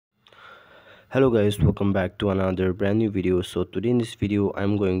Hello guys, welcome back to another brand new video. So today in this video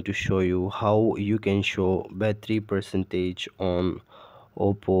I'm going to show you how you can show battery percentage on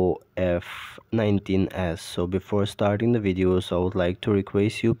Oppo F19s. So before starting the videos, I would like to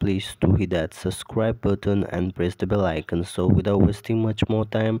request you please to hit that subscribe button and press the bell icon. So without wasting much more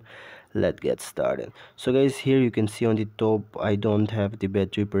time, let's get started. So guys, here you can see on the top I don't have the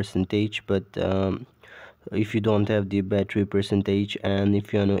battery percentage, but if you don't have the battery percentage and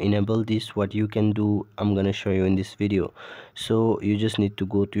if you want to enable this, what you can do, I'm gonna show you in this video. So you just need to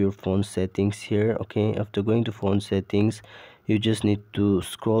go to your phone settings here. Okay, after going to phone settings, you just need to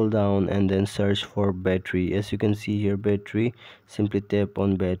scroll down and then search for battery. As you can see here, battery, simply tap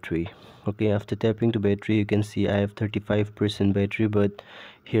on battery. Okay, after tapping to battery, you can see I have 35% battery, but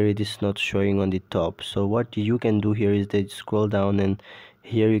here it is not showing on the top. So what you can do here is that scroll down, and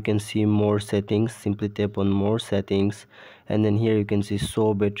here you can see more settings. Simply tap on more settings, and then here you can see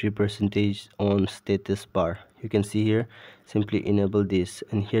show battery percentage on status bar. You can see here, simply enable this,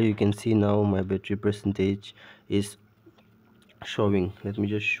 and here you can see now my battery percentage is showing. Let me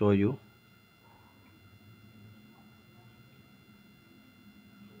just show you.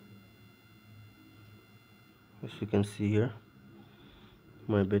 As you can see here,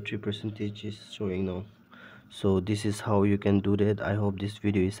 my battery percentage is showing now. So this is how you can do that. I hope this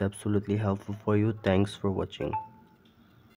video is absolutely helpful for you. Thanks for watching.